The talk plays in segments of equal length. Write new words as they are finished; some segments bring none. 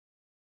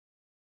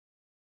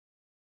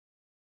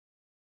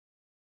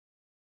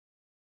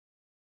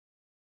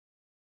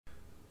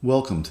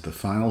Welcome to the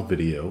final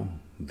video,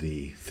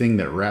 the thing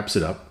that wraps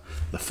it up,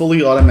 the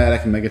fully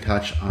automatic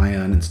Megatouch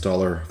ION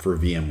installer for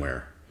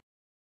VMware.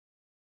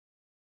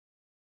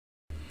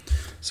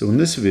 So in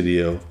this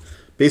video,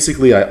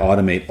 basically I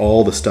automate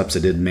all the steps I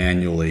did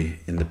manually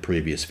in the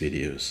previous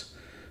videos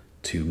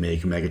to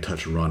make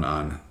Megatouch run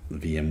on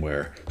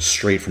VMware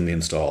straight from the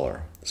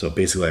installer. So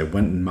basically I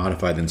went and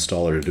modified the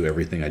installer to do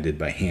everything I did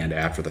by hand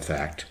after the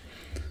fact,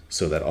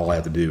 so that all I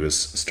have to do is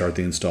start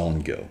the install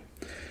and go.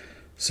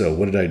 So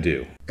what did I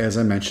do? As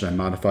I mentioned, I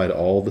modified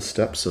all the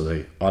steps so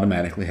they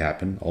automatically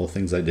happen, all the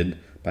things I did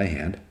by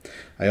hand.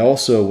 I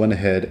also went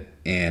ahead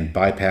and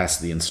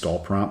bypassed the install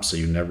prompt, so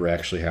you never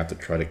actually have to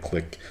try to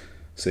click,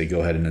 say,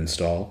 go ahead and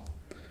install.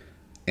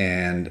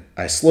 And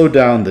I slowed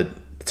down the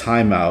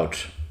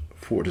timeout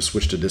to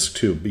switch to disk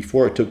 2.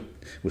 Before it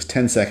was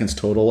 10 seconds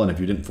total, and if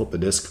you didn't flip the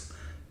disk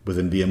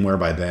within VMware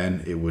by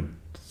then, it would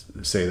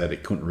say that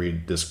it couldn't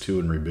read disk 2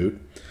 and reboot.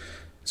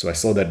 So I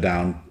slowed that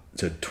down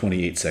to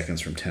 28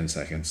 seconds from 10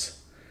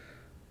 seconds.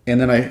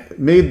 And then I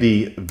made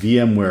the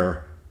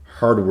VMware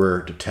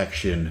hardware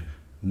detection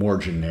more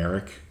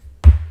generic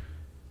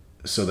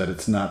so that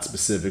it's not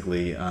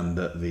specifically on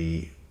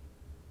the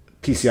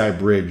PCI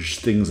bridge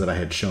things that I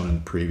had shown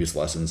in previous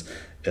lessons.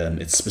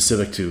 It's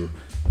specific to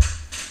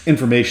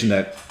information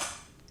that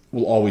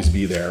will always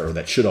be there, or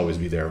that should always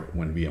be there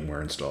when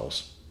VMware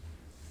installs.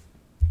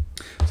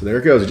 So there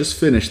it goes. I just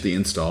finished the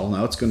install.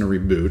 Now it's going to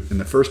reboot, and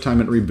the first time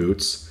it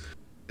reboots,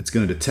 it's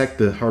going to detect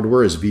the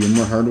hardware as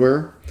VMware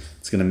hardware.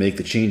 It's going to make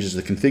the changes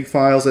to the config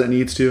files that it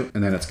needs to,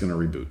 and then it's going to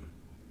reboot.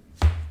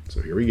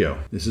 So here we go.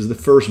 This is the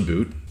first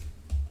boot.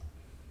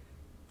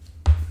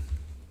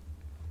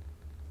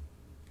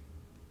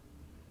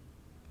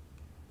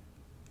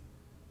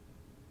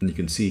 And you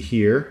can see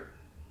here,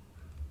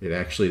 it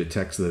actually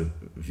detects the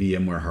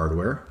VMware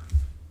hardware.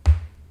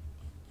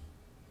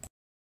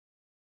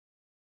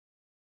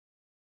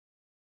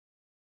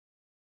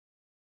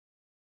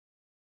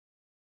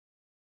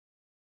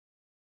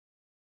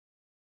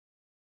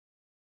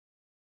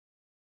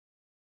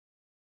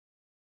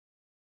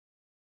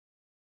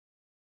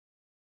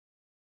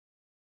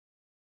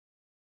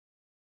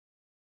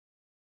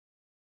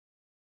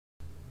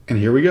 And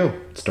here we go.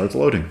 It starts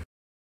loading.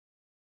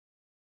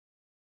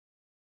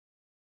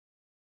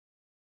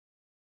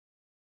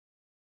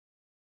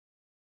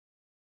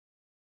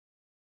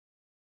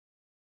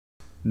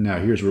 Now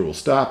here's where we'll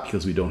stop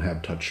because we don't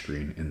have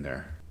touchscreen in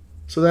there.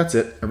 So that's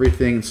it.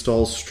 Everything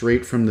installs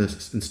straight from the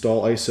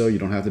install ISO. You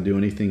don't have to do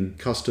anything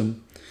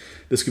custom.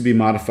 This could be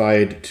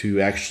modified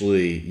to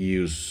actually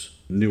use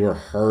newer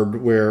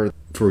hardware.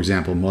 For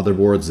example,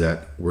 motherboards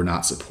that were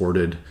not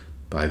supported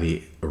by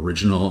the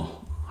original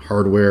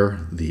hardware,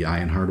 the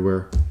ION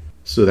hardware.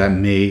 So that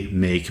may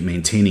make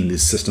maintaining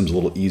these systems a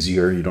little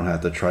easier. You don't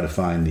have to try to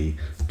find the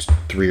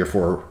 3 or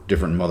 4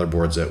 different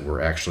motherboards that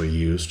were actually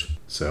used.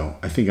 So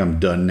I think I'm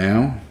done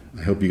now.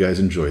 I hope you guys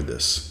enjoyed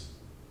this.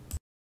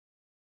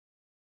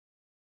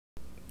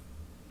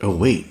 Oh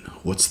wait,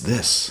 what's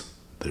this?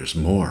 There's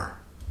more.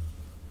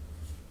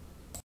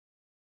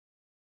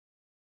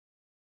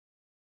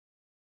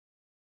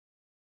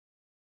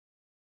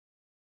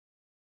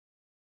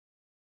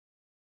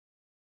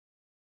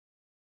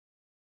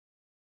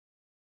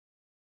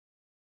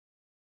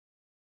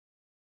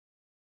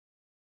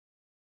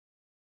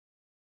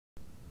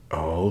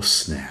 Oh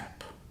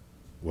snap.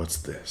 What's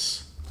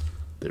this?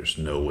 There's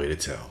no way to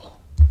tell.